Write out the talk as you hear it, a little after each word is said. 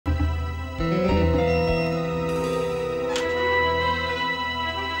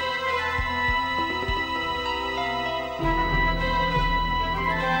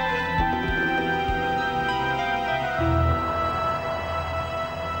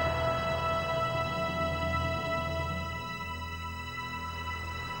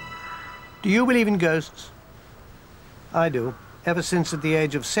Do you believe in ghosts? I do. Ever since at the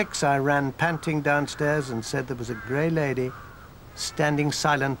age of 6, I ran panting downstairs and said there was a grey lady standing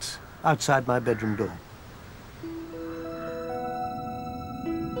silent outside my bedroom door.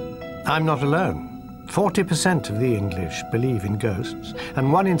 I'm not alone. 40% of the English believe in ghosts,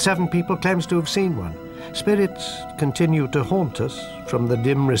 and 1 in 7 people claims to have seen one. Spirits continue to haunt us from the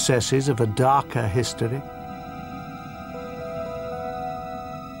dim recesses of a darker history.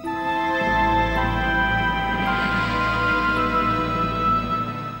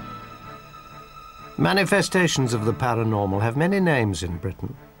 Manifestations of the paranormal have many names in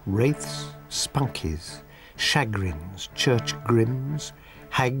Britain. Wraiths, spunkies, chagrins, church grims,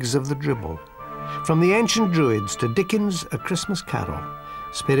 hags of the dribble. From the ancient Druids to Dickens' A Christmas Carol,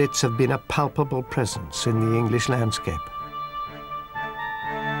 spirits have been a palpable presence in the English landscape.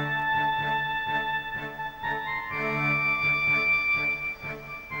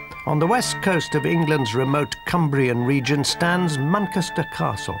 On the west coast of England's remote Cumbrian region stands Manchester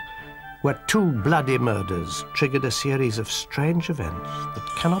Castle, where 2 bloody murders triggered a series of strange events that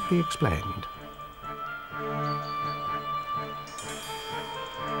cannot be explained.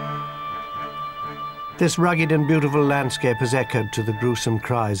 This rugged and beautiful landscape has echoed to the gruesome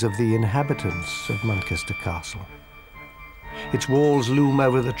cries of the inhabitants of Manchester Castle. Its walls loom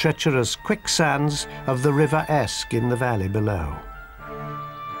over the treacherous quicksands of the River Esk in the valley below.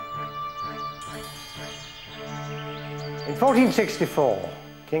 In 1464,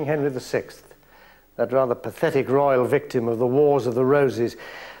 King Henry VI, that rather pathetic royal victim of the Wars of the Roses,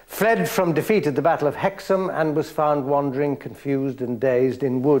 fled from defeat at the Battle of Hexham and was found wandering, confused and dazed,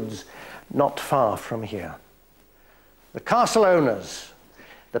 in woods not far from here. The castle owners,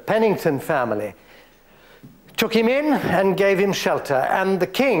 the Pennington family, took him in and gave him shelter, and the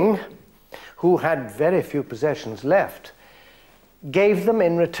king, who had very few possessions left, gave them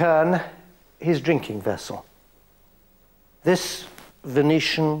in return his drinking vessel. This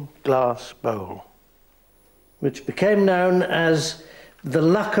Venetian glass bowl, which became known as the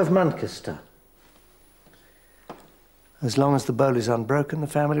Luck of Manchester. As long as the bowl is unbroken, the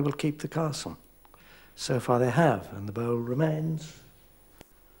family will keep the castle. So far they have, and the bowl remains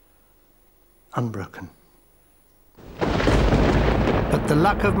unbroken. But the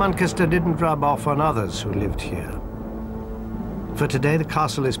luck of Manchester didn't rub off on others who lived here. For today the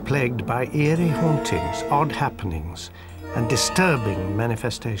castle is plagued by eerie hauntings, odd happenings, and disturbing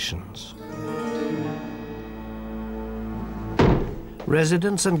manifestations.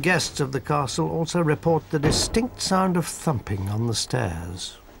 Residents and guests of the castle also report the distinct sound of thumping on the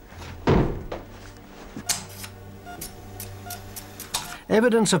stairs.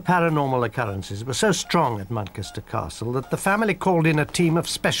 Evidence of paranormal occurrences was so strong at Manchester Castle that the family called in a team of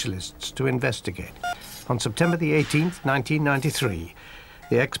specialists to investigate. On September the 18th, 1993,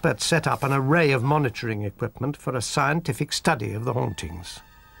 the experts set up an array of monitoring equipment for a scientific study of the hauntings.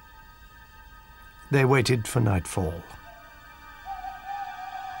 They waited for nightfall.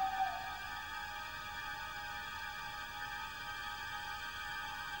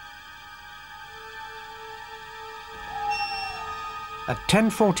 At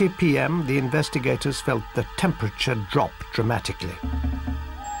 10:40 p.m., the investigators felt the temperature drop dramatically.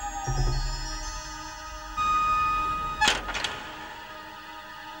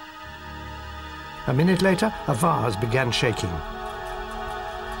 A minute later, a vase began shaking.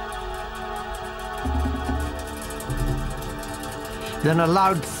 Then a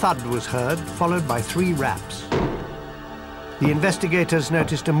loud thud was heard, followed by 3 raps. The investigators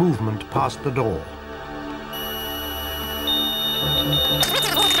noticed a movement past the door.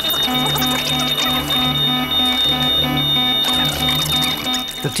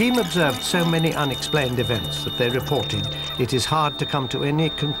 The team observed so many unexplained events that they reported it is hard to come to any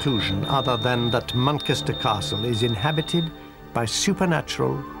conclusion other than that Manchester Castle is inhabited by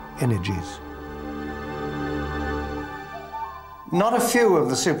supernatural energies. Not a few of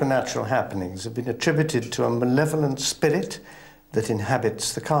the supernatural happenings have been attributed to a malevolent spirit that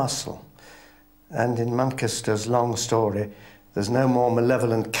inhabits the castle. And in Manchester's long story, there's no more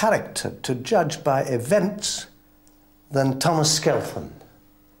malevolent character to judge by events than Thomas Skelton.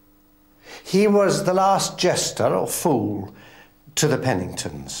 He was the last jester or fool to the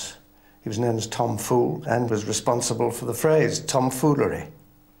Penningtons. He was known as Tom Fool and was responsible for the phrase tomfoolery.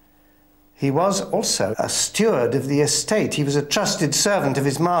 He was also a steward of the estate. He was a trusted servant of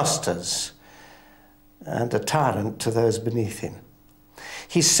his master's. and a tyrant to those beneath him.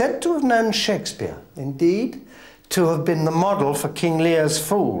 He's said to have known Shakespeare, indeed, to have been the model for King Lear's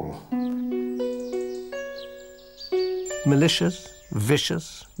fool. Malicious,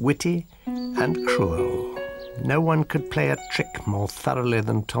 vicious, witty, and cruel. No one could play a trick more thoroughly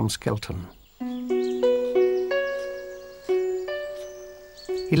than Tom Skelton.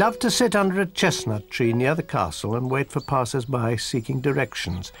 He loved to sit under a chestnut tree near the castle and wait for passers-by seeking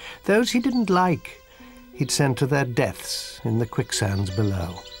directions. Those he didn't like, he'd send to their deaths in the quicksands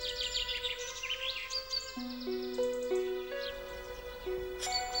below.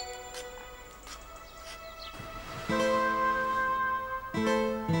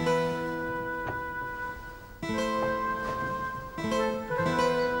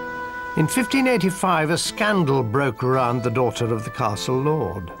 In 1585, a scandal broke around the daughter of the castle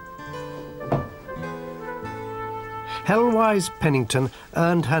lord. Helwise Pennington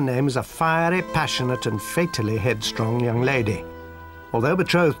earned her name as a fiery, passionate and fatally headstrong young lady. Although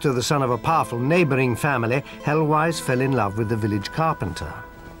betrothed to the son of a powerful neighbouring family, Helwise fell in love with the village carpenter.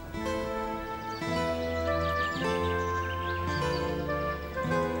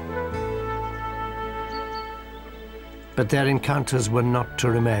 But their encounters were not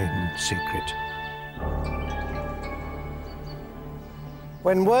to remain secret.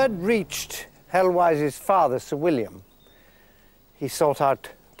 When word reached Helwise's father, Sir William, he sought out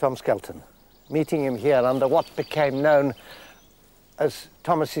Tom Skelton, meeting him here under what became known as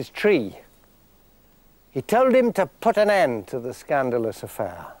Thomas's tree. He told him to put an end to the scandalous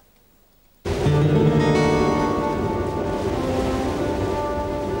affair.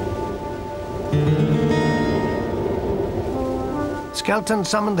 Skelton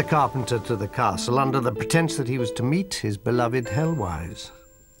summoned the carpenter to the castle under the pretence that he was to meet his beloved Helwise.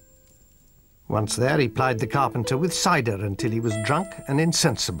 Once there, he plied the carpenter with cider until he was drunk and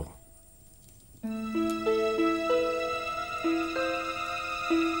insensible.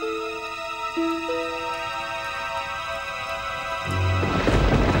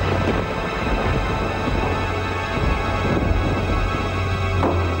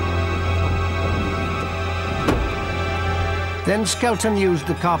 Then Skelton used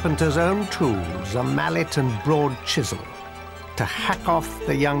the carpenter's own tools, a mallet and broad chisel, to hack off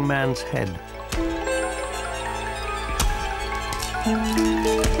the young man's head.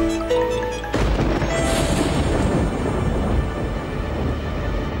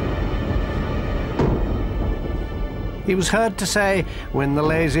 He was heard to say, "When the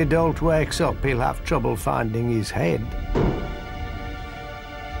lazy dolt wakes up, he'll have trouble finding his head."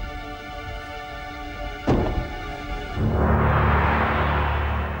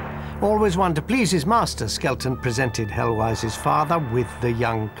 Always one to please his master, Skelton presented Helwise's father with the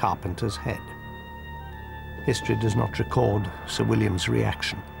young carpenter's head. History does not record Sir William's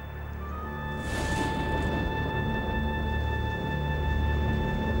reaction.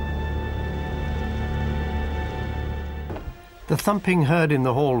 The thumping heard in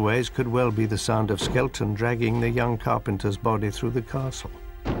the hallways could well be the sound of Skelton dragging the young carpenter's body through the castle.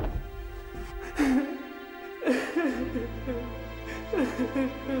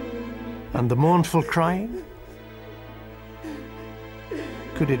 And the mournful crying?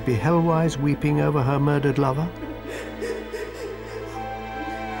 Could it be Helwise weeping over her murdered lover?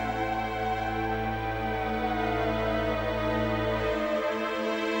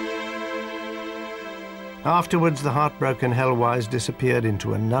 Afterwards, the heartbroken Helwise disappeared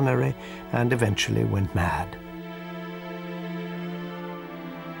into a nunnery and eventually went mad.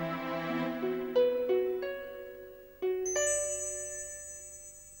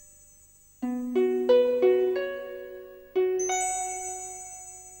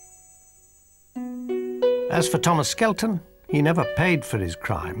 As for Thomas Skelton, he never paid for his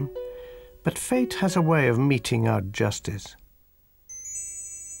crime, but fate has a way of meting out justice.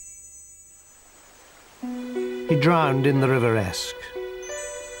 He drowned in the River Esk.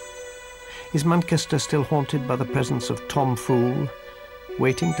 Is Manchester still haunted by the presence of Tom Fool,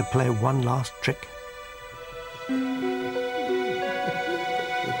 waiting to play one last trick?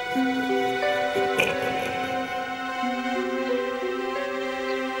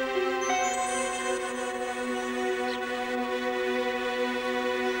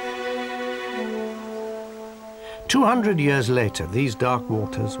 200 years later, these dark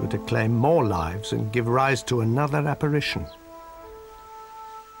waters were to claim more lives and give rise to another apparition.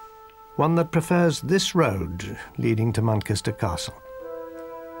 One that prefers this road leading to Manchester Castle.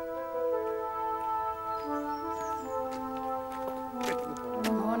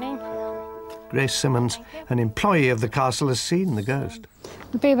 Good morning. Grace Simmons, an employee of the castle, has seen the ghost.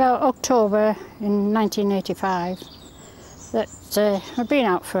 It'll be about October in 1985 that I'd been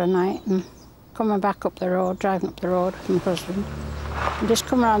out for a night and coming back up the road, driving up the road with my husband. And just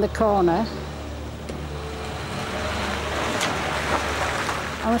come around the corner,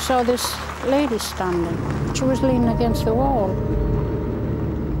 and we saw this lady standing. She was leaning against the wall.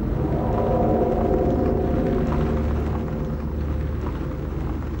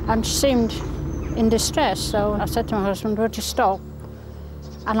 And she seemed in distress, so I said to my husband, would you stop?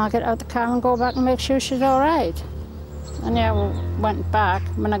 And I'll get out the car and go back and make sure she's all right. And yeah, we went back.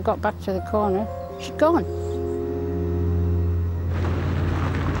 When I got back to the corner, she'd gone.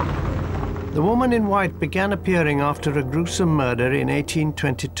 The woman in white began appearing after a gruesome murder in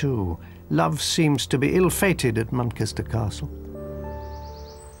 1822. Love seems to be ill-fated at Manchester Castle.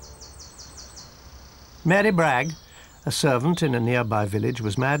 Mary Bragg, a servant in a nearby village,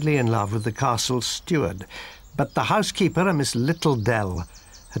 was madly in love with the castle's steward, but the housekeeper, a Miss Littledell,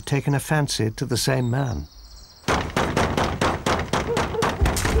 had taken a fancy to the same man.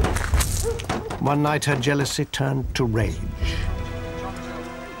 One night her jealousy turned to rage.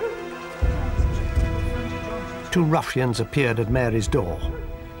 Two ruffians appeared at Mary's door.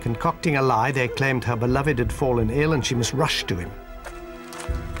 Concocting a lie, they claimed her beloved had fallen ill and she must rush to him.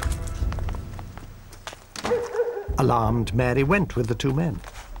 Alarmed, Mary went with the two men.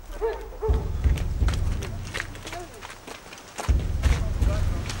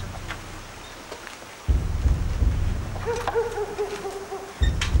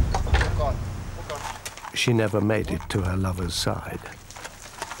 She never made it to her lover's side.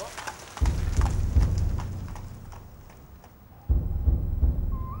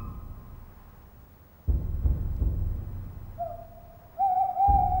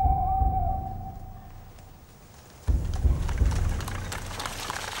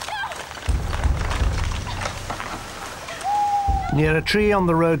 Near a tree on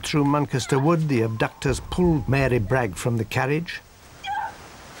the road through Manchester Wood, the abductors pulled Mary Bragg from the carriage.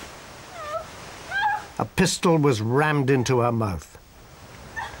 A pistol was rammed into her mouth.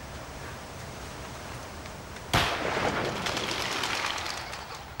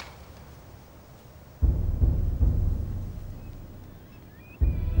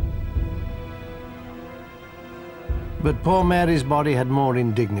 But poor Mary's body had more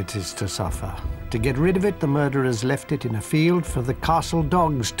indignities to suffer. To get rid of it, the murderers left it in a field for the castle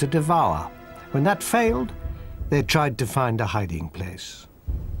dogs to devour. When that failed, they tried to find a hiding place.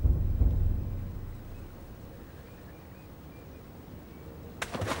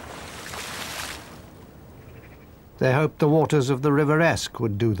 They hoped the waters of the River Esk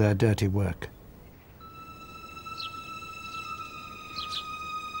would do their dirty work.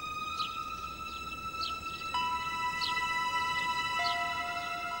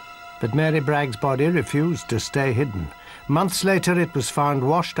 But Mary Bragg's body refused to stay hidden. Months later, it was found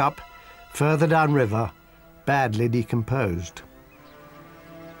washed up, further downriver, badly decomposed.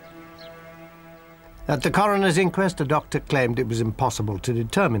 At the coroner's inquest, a doctor claimed it was impossible to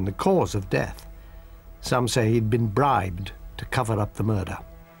determine the cause of death. Some say he'd been bribed to cover up the murder.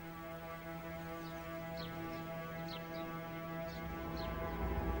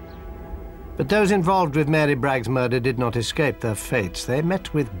 But those involved with Mary Bragg's murder did not escape their fates. They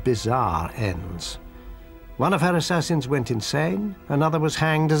met with bizarre ends. One of her assassins went insane, another was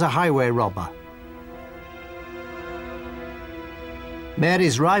hanged as a highway robber.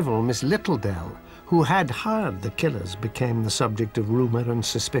 Mary's rival, Miss Littledell, who had hired the killers, became the subject of rumor and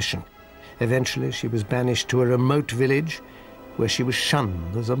suspicion. Eventually, she was banished to a remote village where she was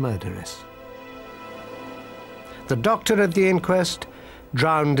shunned as a murderess. The doctor at the inquest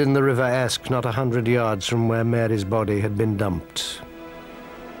drowned in the River Esk, not 100 yards from where Mary's body had been dumped.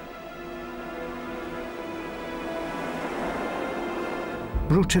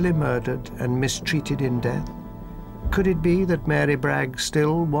 Brutally murdered and mistreated in death, could it be that Mary Bragg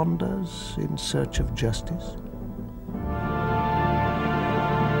still wanders in search of justice?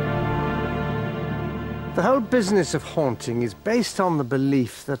 The whole business of haunting is based on the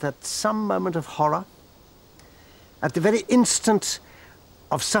belief that at some moment of horror, at the very instant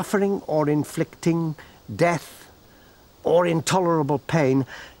of suffering or inflicting death or intolerable pain,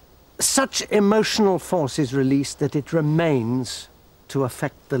 such emotional force is released that it remains to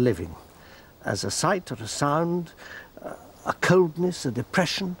affect the living, as a sight or a sound, a coldness, a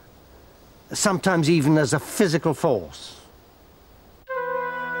depression, sometimes even as a physical force.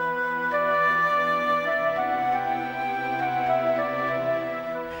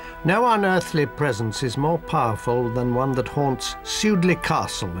 No unearthly presence is more powerful than one that haunts Sudeley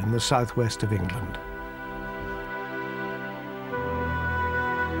Castle in the southwest of England.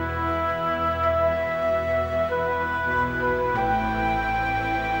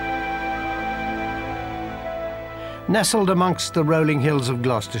 Nestled amongst the rolling hills of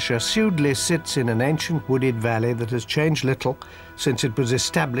Gloucestershire, Sudeley sits in an ancient wooded valley that has changed little since it was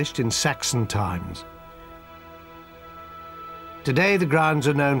established in Saxon times. Today the grounds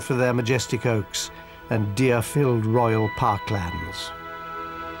are known for their majestic oaks and deer-filled royal parklands.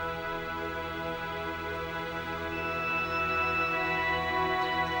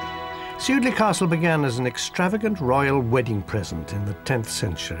 Sudeley Castle began as an extravagant royal wedding present in the 10th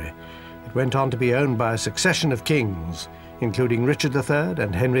century. It went on to be owned by a succession of kings, including Richard III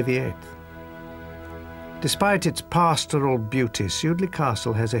and Henry VIII. Despite its pastoral beauty, Sudeley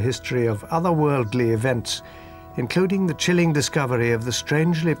Castle has a history of otherworldly events, including the chilling discovery of the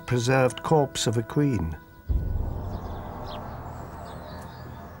strangely preserved corpse of a queen.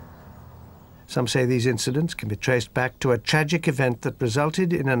 Some say these incidents can be traced back to a tragic event that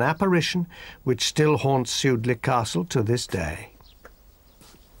resulted in an apparition which still haunts Sudeley Castle to this day.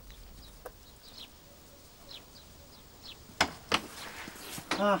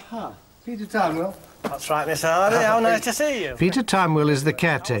 Aha, Peter Timewell. That's right, Miss Hardy. How nice to see you. Peter Timewell is the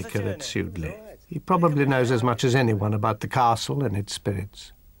caretaker at Sudeley. He probably knows as much as anyone about the castle and its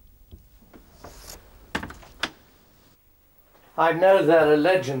spirits. I know there are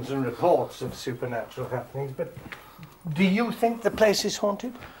legends and reports of supernatural happenings, but do you think the place is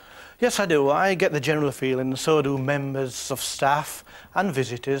haunted? Yes, I do. I get the general feeling, and so do members of staff and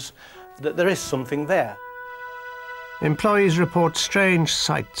visitors, that there is something there. Employees report strange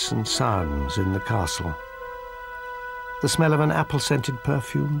sights and sounds in the castle. The smell of an apple-scented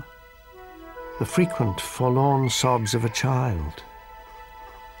perfume, the frequent forlorn sobs of a child,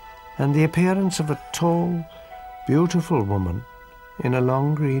 and the appearance of a tall, beautiful woman in a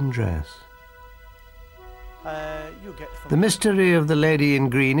long green dress. The mystery of the lady in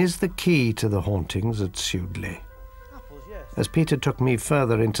green is the key to the hauntings at Sudeley. As Peter took me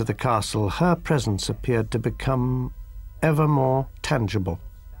further into the castle, her presence appeared to become ever more tangible.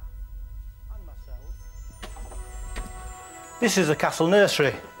 This is the castle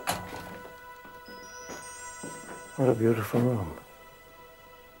nursery. What a beautiful room.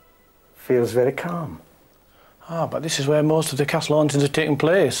 Feels very calm. Ah, but this is where most of the castle hauntings are taking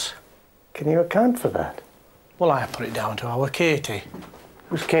place. Can you account for that? Well, I put it down to our Katie.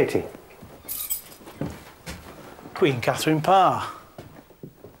 Who's Katie? Queen Catherine Parr.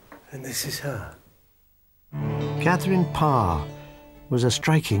 And this is her. Catherine Parr was a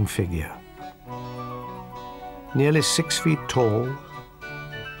striking figure. Nearly 6 feet tall,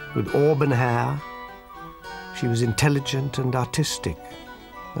 with auburn hair, she was intelligent and artistic,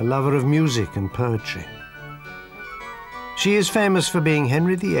 a lover of music and poetry. She is famous for being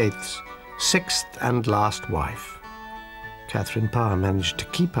Henry VIII's 6th and last wife. Catherine Parr managed to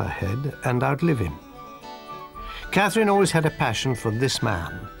keep her head and outlive him. Catherine always had a passion for this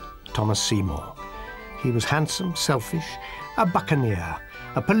man, Thomas Seymour. He was handsome, selfish, a buccaneer,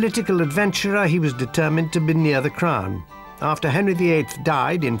 a political adventurer. He was determined to be near the crown. After Henry VIII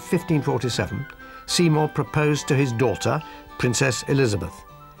died in 1547, Seymour proposed to his daughter, Princess Elizabeth.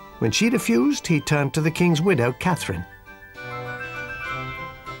 When she refused, he turned to the king's widow, Catherine.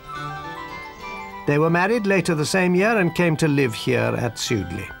 They were married later the same year and came to live here at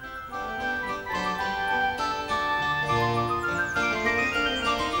Sudeley.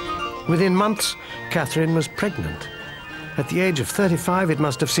 Within months, Catherine was pregnant. At the age of 35, it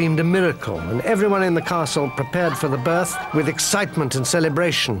must have seemed a miracle, and everyone in the castle prepared for the birth with excitement and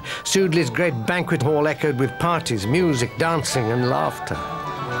celebration. Sudeley's great banquet hall echoed with parties, music, dancing, and laughter.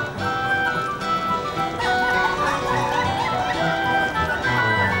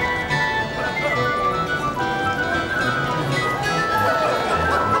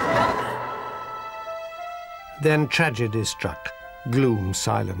 Then tragedy struck. Gloom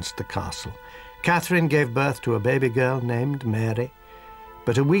silenced the castle. Catherine gave birth to a baby girl named Mary,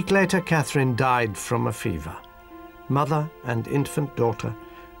 but a week later Catherine died from a fever. Mother and infant daughter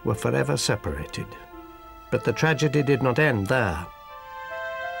were forever separated. But the tragedy did not end there.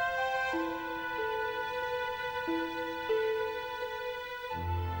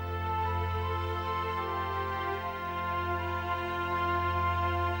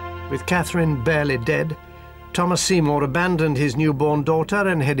 With Catherine barely dead, Thomas Seymour abandoned his newborn daughter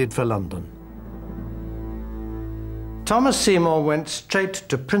and headed for London. Thomas Seymour went straight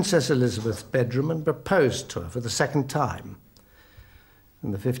to Princess Elizabeth's bedroom and proposed to her for the second time.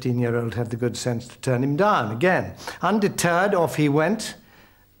 And the 15-year-old had the good sense to turn him down again. Undeterred, off he went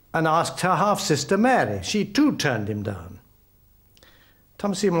and asked her half-sister Mary. She too turned him down.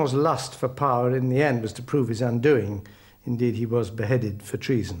 Thomas Seymour's lust for power in the end was to prove his undoing. Indeed, he was beheaded for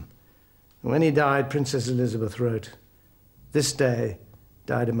treason. When he died, Princess Elizabeth wrote, "This day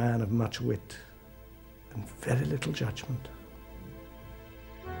died a man of much wit, and very little judgment.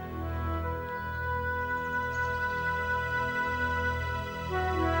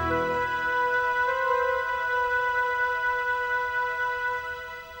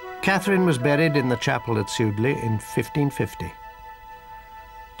 Catherine was buried in the chapel at Sudeley in 1550.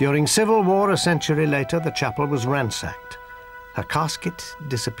 During civil war a century later, the chapel was ransacked. Her casket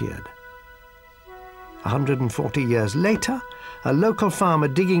disappeared. 140 years later, a local farmer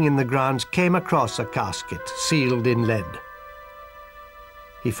digging in the grounds came across a casket sealed in lead.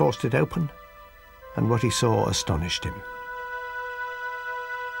 He forced it open, and what he saw astonished him.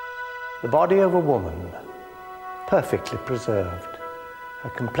 The body of a woman, perfectly preserved. Her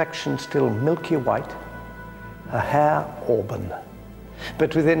complexion still milky white, her hair auburn.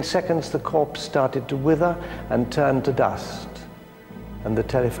 But within seconds the corpse started to wither and turn to dust, and the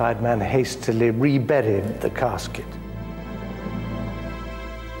terrified man hastily reburied the casket.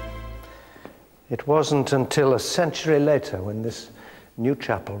 It wasn't until a century later when this new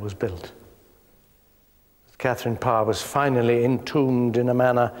chapel was built that Catherine Parr was finally entombed in a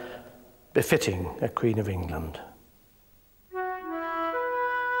manner befitting a Queen of England.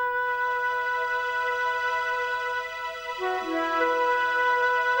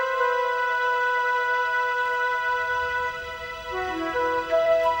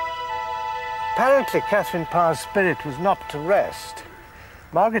 Apparently, Catherine Parr's spirit was not to rest.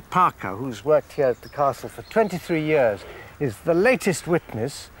 Margaret Parker, who's worked here at the castle for 23 years, is the latest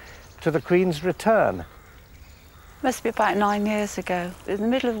witness to the Queen's return. Must be about 9 years ago. In the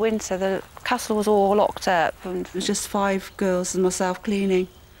middle of winter, the castle was all locked up, and it was just 5 girls and myself cleaning.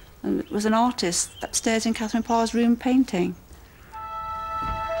 And it was an artist upstairs in Catherine Parr's room painting.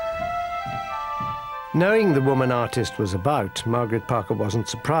 Knowing the woman artist was about, Margaret Parker wasn't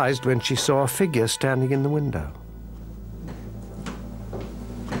surprised when she saw a figure standing in the window.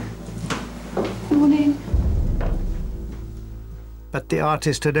 Morning. But the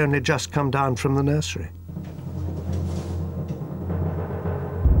artist had only just come down from the nursery.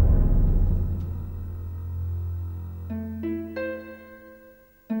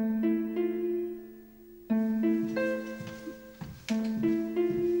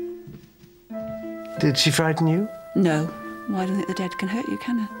 Did she frighten you? No. I don't think the dead can hurt you,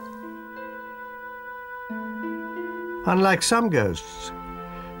 can it? Unlike some ghosts,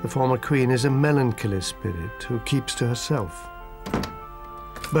 the former queen is a melancholy spirit who keeps to herself.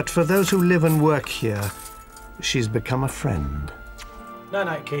 But for those who live and work here, she's become a friend.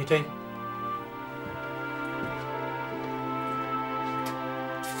 Night-night, Katie.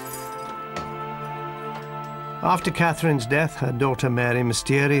 After Catherine's death, her daughter Mary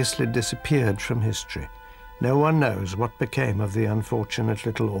mysteriously disappeared from history. No one knows what became of the unfortunate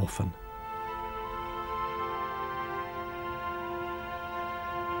little orphan.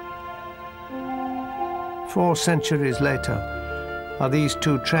 Four centuries later, are these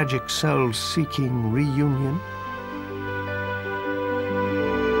two tragic souls seeking reunion?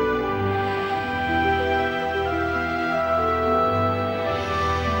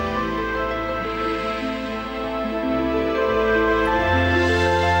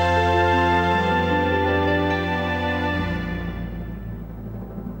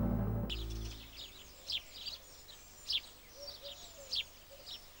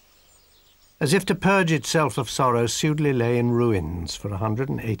 As if to purge itself of sorrow, Sudeley lay in ruins for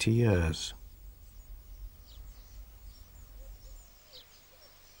 180 years.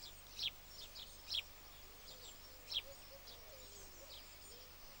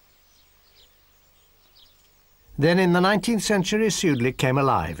 Then in the 19th century, Sudeley came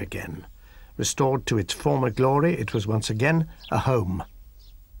alive again. Restored to its former glory, it was once again a home.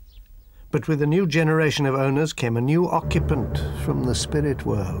 But with a new generation of owners came a new occupant from the spirit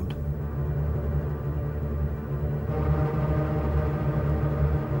world.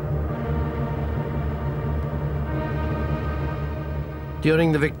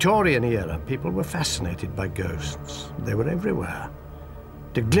 During the Victorian era, people were fascinated by ghosts. They were everywhere.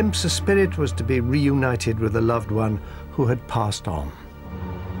 To glimpse a spirit was to be reunited with a loved one who had passed on.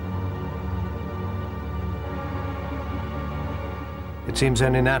 It seems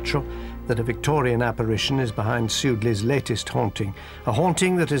only natural that a Victorian apparition is behind Sudeley's latest haunting, a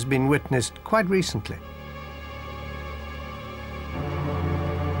haunting that has been witnessed quite recently.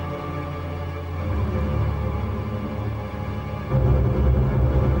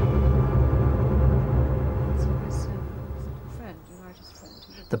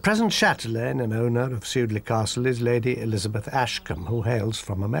 The present chatelaine and owner of Sudeley Castle is Lady Elizabeth Ashcombe, who hails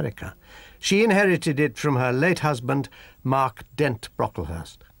from America. She inherited it from her late husband, Mark Dent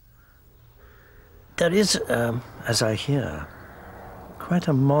Brocklehurst. There is, as I hear, quite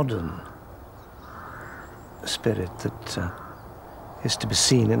a modern spirit that is to be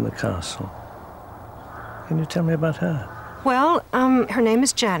seen in the castle. Can you tell me about her? Well, her name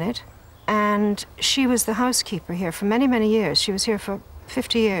is Janet, and she was the housekeeper here for many, many years. She was here for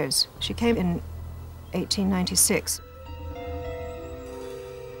 50 years. She came in 1896.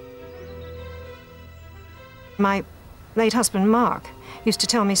 My late husband, Mark, used to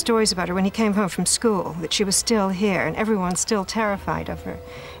tell me stories about her when he came home from school, that she was still here and everyone's still terrified of her,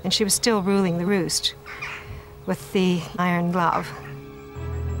 and she was still ruling the roost with the iron glove.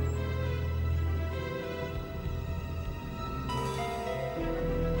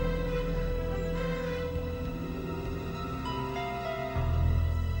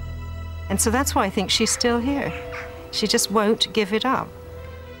 And so that's why I think she's still here. She just won't give it up.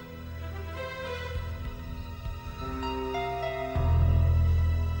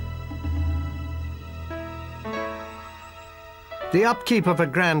 The upkeep of a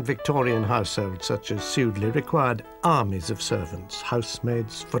grand Victorian household such as Sudeley required armies of servants,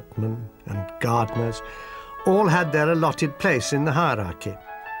 housemaids, footmen and gardeners. All had their allotted place in the hierarchy.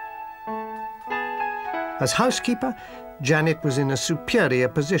 As housekeeper, Janet was in a superior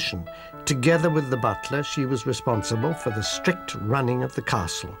position. Together with the butler, she was responsible for the strict running of the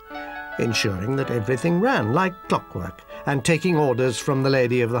castle, ensuring that everything ran like clockwork and taking orders from the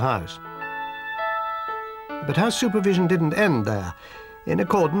lady of the house. But her supervision didn't end there. In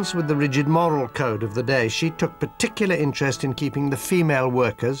accordance with the rigid moral code of the day, she took particular interest in keeping the female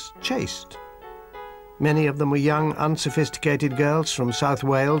workers chaste. Many of them were young, unsophisticated girls from South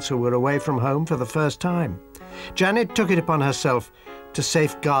Wales who were away from home for the first time. Janet took it upon herself to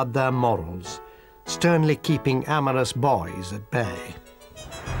safeguard their morals, sternly keeping amorous boys at bay.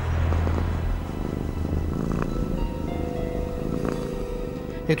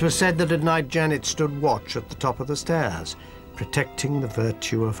 It was said that at night Janet stood watch at the top of the stairs, protecting the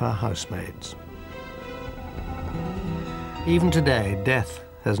virtue of her housemaids. Even today, death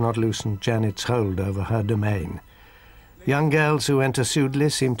has not loosened Janet's hold over her domain. Young girls who enter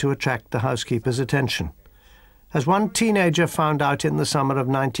Sudeley seem to attract the housekeeper's attention, as one teenager found out in the summer of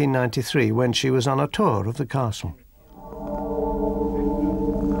 1993 when she was on a tour of the castle.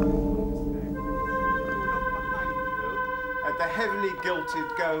 At the heavily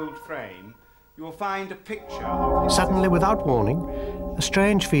gilded gold frame, you will find a picture of... Suddenly, without warning, a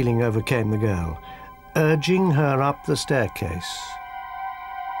strange feeling overcame the girl, urging her up the staircase.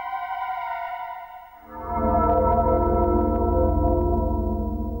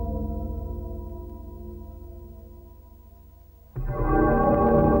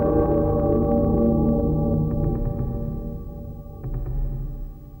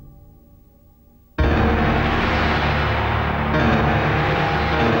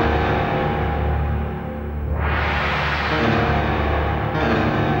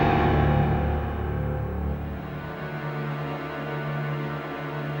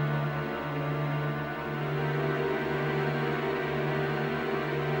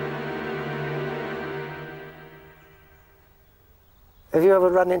 Have you ever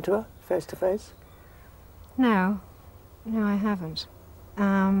run into her face to face? No, I haven't.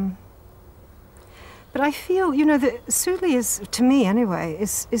 But I feel, you know, that Sudeley is, to me anyway,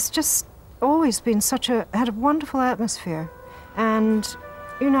 is just always been had a wonderful atmosphere. And,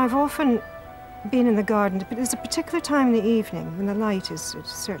 you know, I've often been in the garden, but there's a particular time in the evening when the light is at a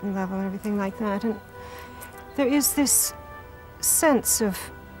certain level and everything like that, and there is this sense of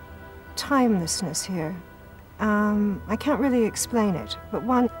timelessness here. I can't really explain it, but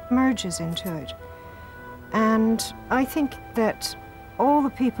one merges into it. And I think that all the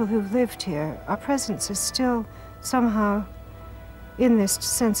people who've lived here, our presence is still somehow in this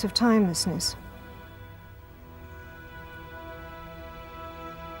sense of timelessness.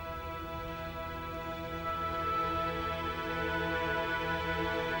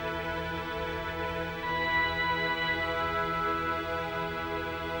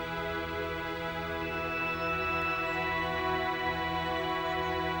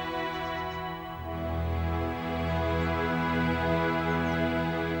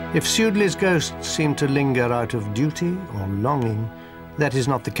 If Sudeley's ghosts seem to linger out of duty or longing, that is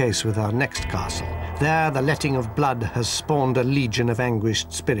not the case with our next castle. There, the letting of blood has spawned a legion of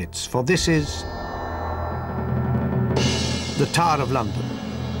anguished spirits, for this is the Tower of London.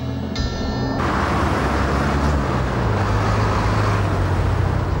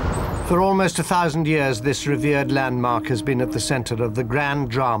 For almost 1,000 years, this revered landmark has been at the center of the grand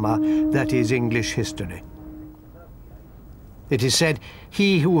drama that is English history. It is said,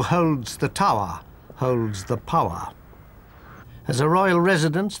 he who holds the tower holds the power. As a royal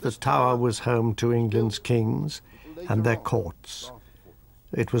residence, the tower was home to England's kings and their courts.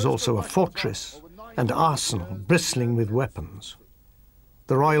 It was also a fortress, and arsenal bristling with weapons.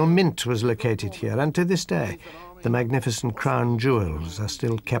 The Royal Mint was located here, and to this day, the magnificent crown jewels are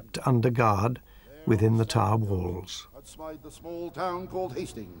still kept under guard within the Tower walls. Outside the small town called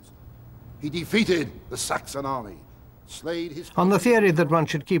Hastings, he defeated the Saxon army, slayed his... On the theory that one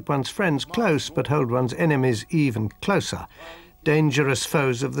should keep one's friends close but hold one's enemies even closer, dangerous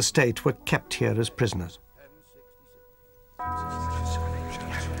foes of the state were kept here as prisoners.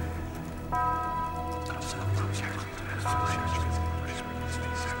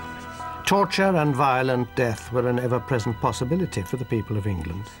 Torture and violent death were an ever-present possibility for the people of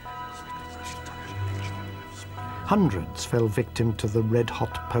England. Hundreds fell victim to the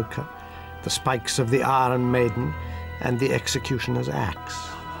red-hot poker, the spikes of the Iron Maiden, and the executioner's axe.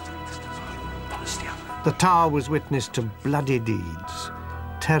 The Tower was witness to bloody deeds,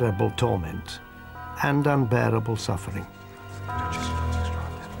 terrible torment, and unbearable suffering.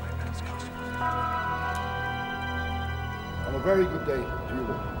 And a very good day to you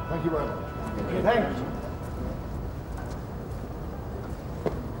all. Thank you very much. Thanks.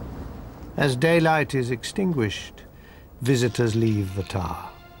 As daylight is extinguished, visitors leave the Tower.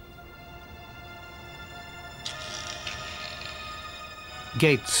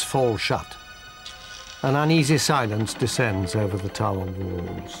 Gates fall shut. An uneasy silence descends over the Tower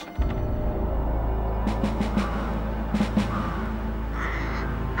walls.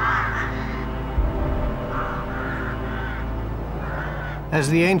 As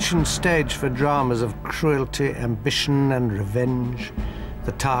the ancient stage for dramas of cruelty, ambition, and revenge,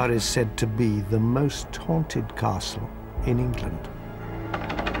 the Tower is said to be the most haunted castle in England.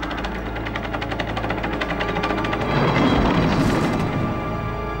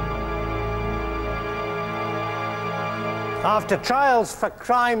 After trials for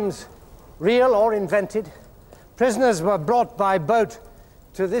crimes, real or invented, prisoners were brought by boat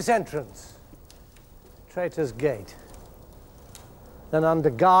to this entrance, Traitor's Gate. Then under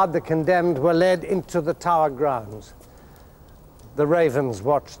guard, the condemned were led into the Tower grounds. The ravens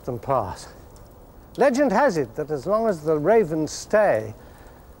watched them pass. Legend has it that as long as the ravens stay,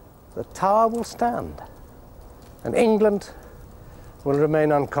 the Tower will stand, and England will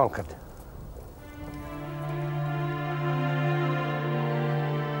remain unconquered.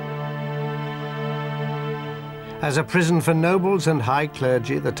 As a prison for nobles and high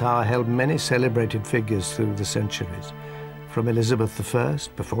clergy, the Tower held many celebrated figures through the centuries, from Elizabeth I,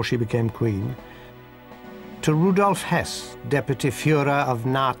 before she became Queen, to Rudolf Hess, Deputy Führer of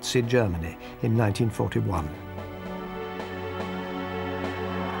Nazi Germany in 1941.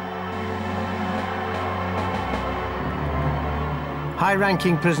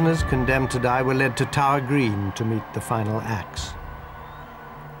 High-ranking prisoners condemned to die were led to Tower Green to meet the final axe.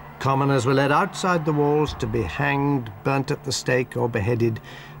 Commoners were led outside the walls to be hanged, burnt at the stake, or beheaded,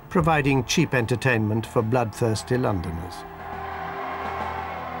 providing cheap entertainment for bloodthirsty Londoners.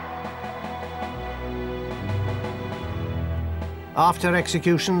 After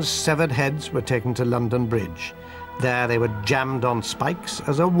executions, severed heads were taken to London Bridge. There they were jammed on spikes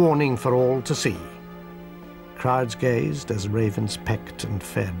as a warning for all to see. Crowds gazed as ravens pecked and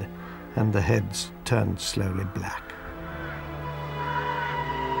fed, and the heads turned slowly black.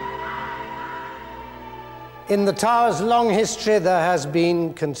 In the Tower's long history, there has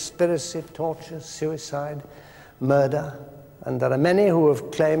been conspiracy, torture, suicide, murder, and there are many who have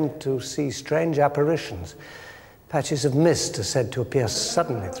claimed to see strange apparitions. Patches of mist are said to appear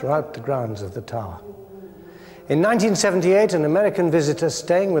suddenly throughout the grounds of the Tower. In 1978, an American visitor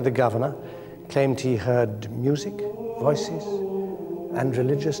staying with the governor claimed he heard music, voices, and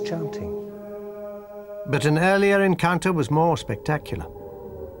religious chanting. But an earlier encounter was more spectacular.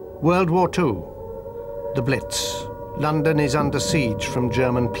 World War II, the Blitz. London is under siege from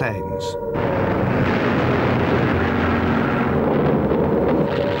German planes.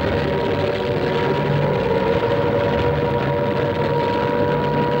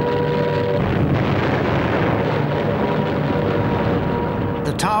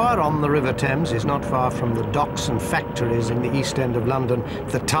 The Tower on the River Thames is not far from the docks and factories in the East End of London,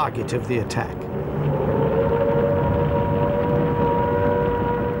 the target of the attack.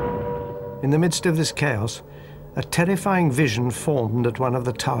 In the midst of this chaos, a terrifying vision formed at one of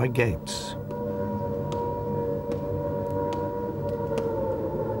the Tower gates.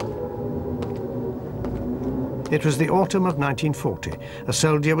 It was the autumn of 1940. A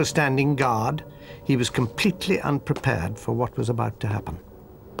soldier was standing guard. He was completely unprepared for what was about to happen.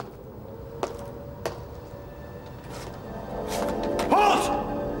 Halt!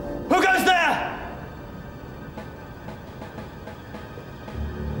 Who goes there?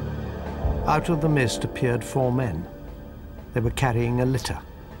 Out of the mist appeared 4 men. They were carrying a litter.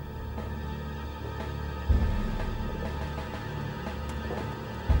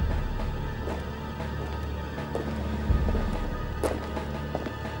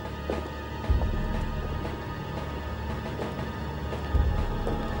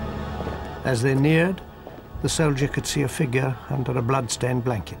 As they neared, the soldier could see a figure under a blood-stained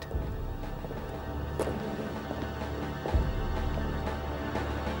blanket.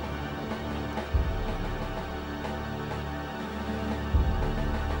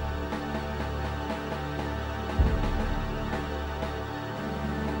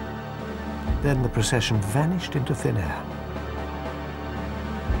 Then the procession vanished into thin air.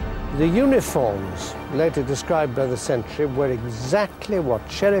 The uniforms, later described by the Century, were exactly what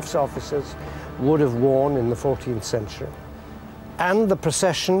sheriff's officers would have worn in the 14th century. And the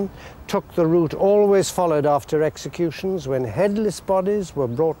procession took the route always followed after executions, when headless bodies were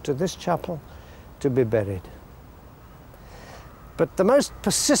brought to this chapel to be buried. But the most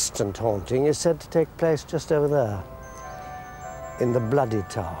persistent haunting is said to take place just over there, in the Bloody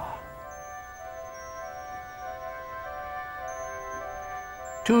Tower.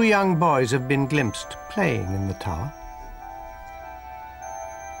 2 young boys have been glimpsed playing in the tower.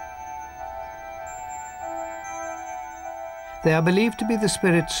 They are believed to be the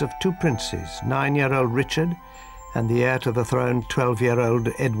spirits of 2 princes, 9-year-old Richard and the heir to the throne, 12-year-old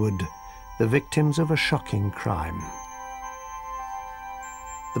Edward, the victims of a shocking crime.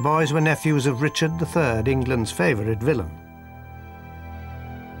 The boys were nephews of Richard III, England's favourite villain.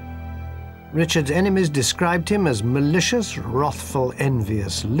 Richard's enemies described him as malicious, wrathful,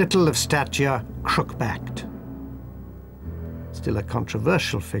 envious, little of stature, crook-backed. Still a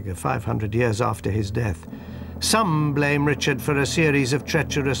controversial figure 500 years after his death. Some blame Richard for a series of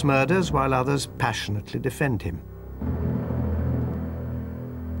treacherous murders, while others passionately defend him.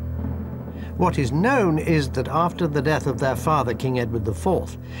 What is known is that after the death of their father, King Edward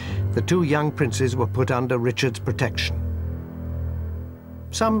IV, the 2 young princes were put under Richard's protection.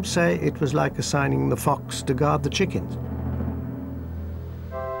 Some say it was like assigning the fox to guard the chickens.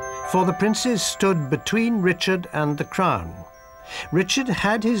 For the princes stood between Richard and the crown. Richard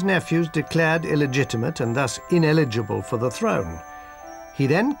had his nephews declared illegitimate and thus ineligible for the throne. He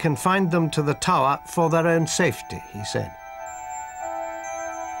then confined them to the tower for their own safety, he said.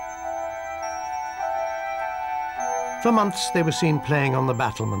 For months they were seen playing on the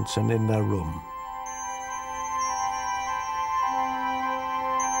battlements and in their room.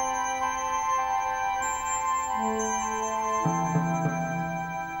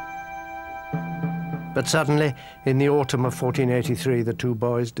 But suddenly, in the autumn of 1483, the 2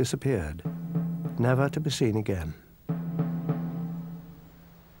 boys disappeared, never to be seen again.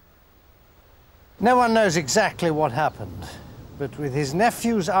 No one knows exactly what happened, but with his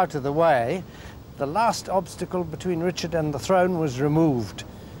nephews out of the way, the last obstacle between Richard and the throne was removed,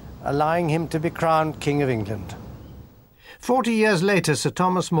 allowing him to be crowned King of England. 40 years later, Sir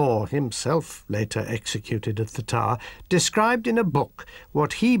Thomas More, himself later executed at the Tower, described in a book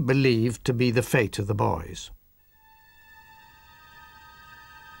what he believed to be the fate of the boys.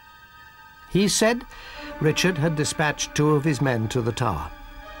 He said Richard had dispatched 2 of his men to the Tower.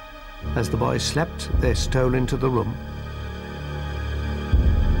 As the boys slept, they stole into the room.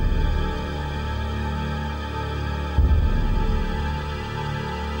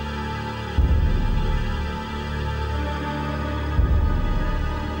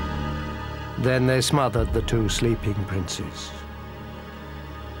 Then they smothered the 2 sleeping princes.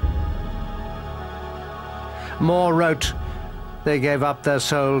 More wrote, "They gave up their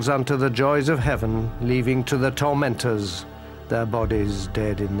souls unto the joys of heaven, leaving to the tormentors their bodies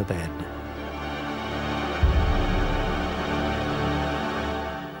dead in the bed."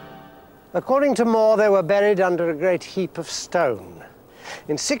 According to More, they were buried under a great heap of stone.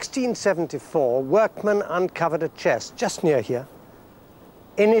 In 1674, workmen uncovered a chest just near here.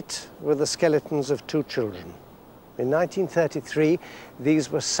 In it were the skeletons of 2 children. In 1933, these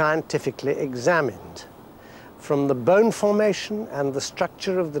were scientifically examined. From the bone formation and the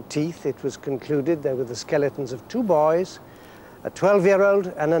structure of the teeth, it was concluded they were the skeletons of 2 boys, a 12-year-old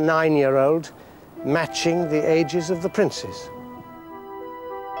and a 9-year-old, matching the ages of the princes.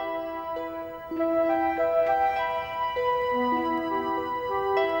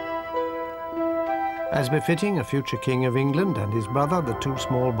 As befitting a future King of England and his brother, the 2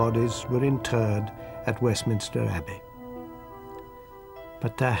 small bodies were interred at Westminster Abbey.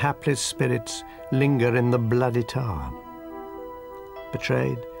 But their hapless spirits linger in the Bloody Tower.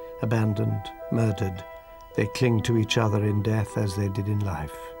 Betrayed, abandoned, murdered, they cling to each other in death as they did in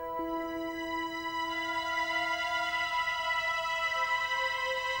life.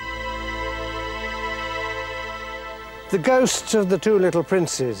 The ghosts of the 2 little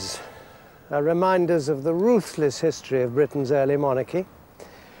princes are reminders of the ruthless history of Britain's early monarchy,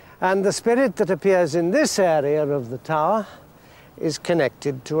 and the spirit that appears in this area of the tower is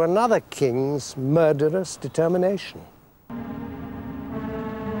connected to another king's murderous determination.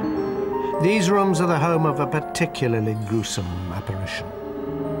 These rooms are the home of a particularly gruesome apparition.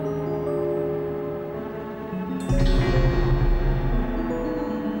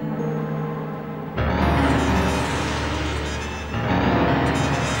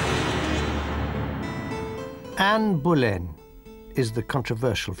 Anne Boleyn is the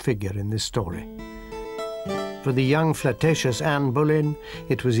controversial figure in this story. For the young, flirtatious Anne Boleyn,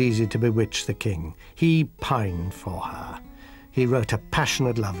 it was easy to bewitch the king. He pined for her. He wrote her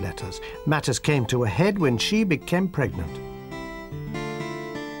passionate love letters. Matters came to a head when she became pregnant.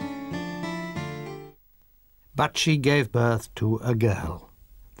 But she gave birth to a girl,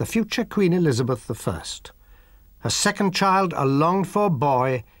 the future Queen Elizabeth I. Her second child, a longed-for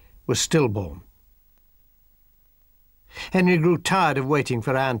boy, was stillborn. Henry grew tired of waiting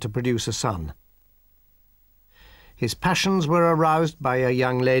for Anne to produce a son. His passions were aroused by a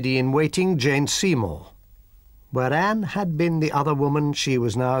young lady-in-waiting, Jane Seymour. Where Anne had been the other woman, she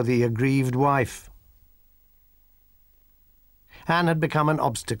was now the aggrieved wife. Anne had become an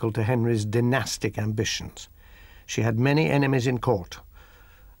obstacle to Henry's dynastic ambitions. She had many enemies in court.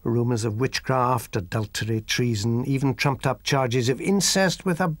 Rumours of witchcraft, adultery, treason, even trumped-up charges of incest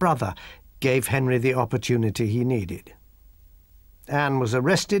with her brother gave Henry the opportunity he needed. Anne was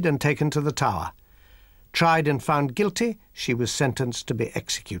arrested and taken to the Tower. Tried and found guilty, she was sentenced to be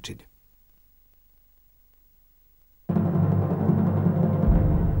executed.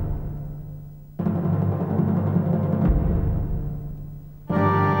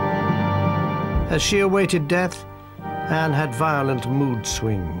 As she awaited death, Anne had violent mood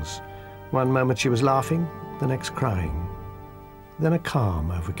swings. One moment she was laughing, the next crying. Then a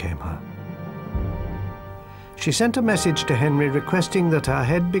calm overcame her. She sent a message to Henry requesting that her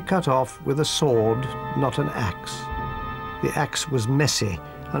head be cut off with a sword, not an axe. The axe was messy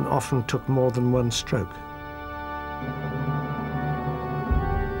and often took more than one stroke.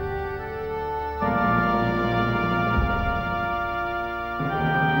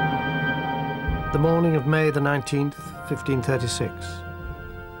 The morning of May the 19th, 1536,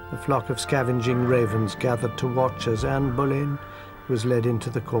 a flock of scavenging ravens gathered to watch as Anne Boleyn was led into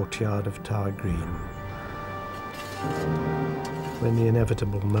the courtyard of Tower Green. When the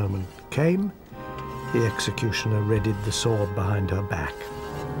inevitable moment came, the executioner readied the sword behind her back.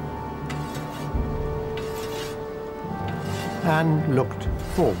 Anne looked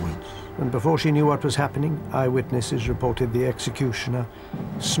forwards, and before she knew what was happening, eyewitnesses reported the executioner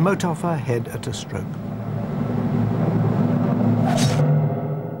smote off her head at a stroke.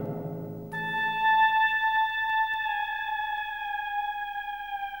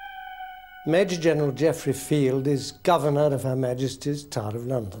 Major General Geoffrey Field is Governor of Her Majesty's Tower of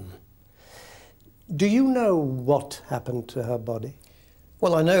London. Do you know what happened to her body?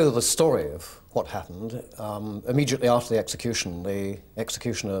 Well, I know the story of what happened. Immediately after the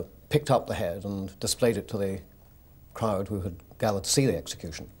executioner picked up the head and displayed it to the crowd who had gathered to see the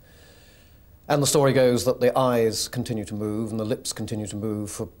execution. And the story goes that the eyes continue to move and the lips continue to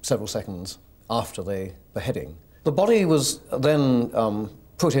move for several seconds after the beheading. The body was then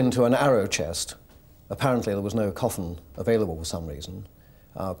put into an arrow chest. Apparently there was no coffin available for some reason.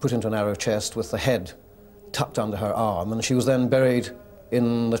 Put into an arrow chest with the head tucked under her arm, and she was then buried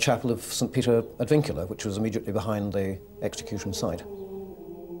in the chapel of St. Peter ad Vincula, which was immediately behind the execution site.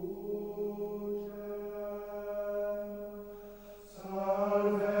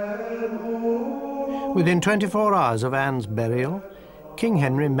 Within 24 hours of Anne's burial, King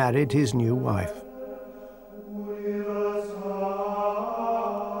Henry married his new wife.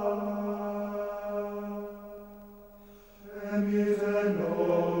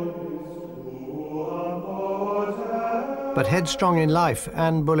 But headstrong in life,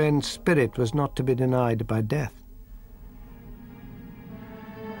 Anne Boleyn's spirit was not to be denied by death.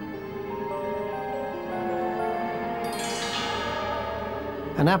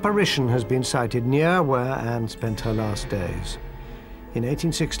 An apparition has been sighted near where Anne spent her last days. In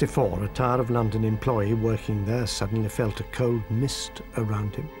 1864, a Tower of London employee working there suddenly felt a cold mist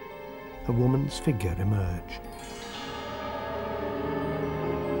around him. A woman's figure emerged.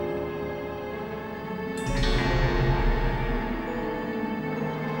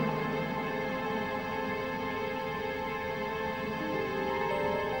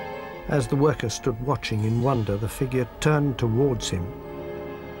 As the worker stood watching in wonder, the figure turned towards him.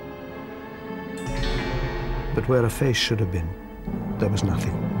 But where a face should have been, there was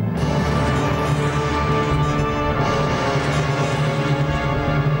nothing.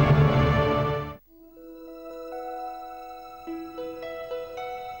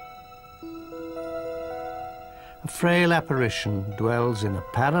 A frail apparition dwells in a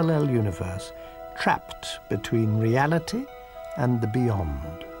parallel universe, trapped between reality and the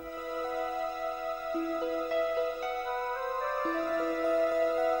beyond.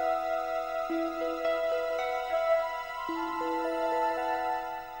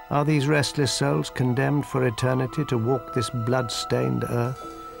 Are these restless souls condemned for eternity to walk this blood-stained earth,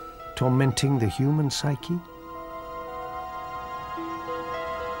 tormenting the human psyche?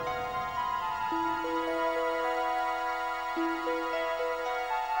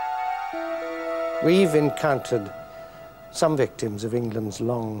 We've encountered some victims of England's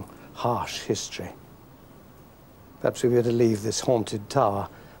long, harsh history. Perhaps we better leave this haunted tower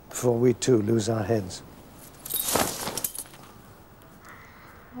before we too lose our heads.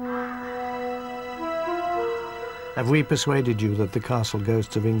 Have we persuaded you that the castle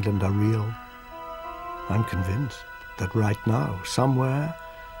ghosts of England are real? I'm convinced that right now, somewhere,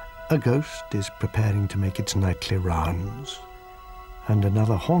 a ghost is preparing to make its nightly rounds, and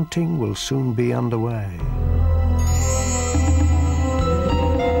another haunting will soon be underway.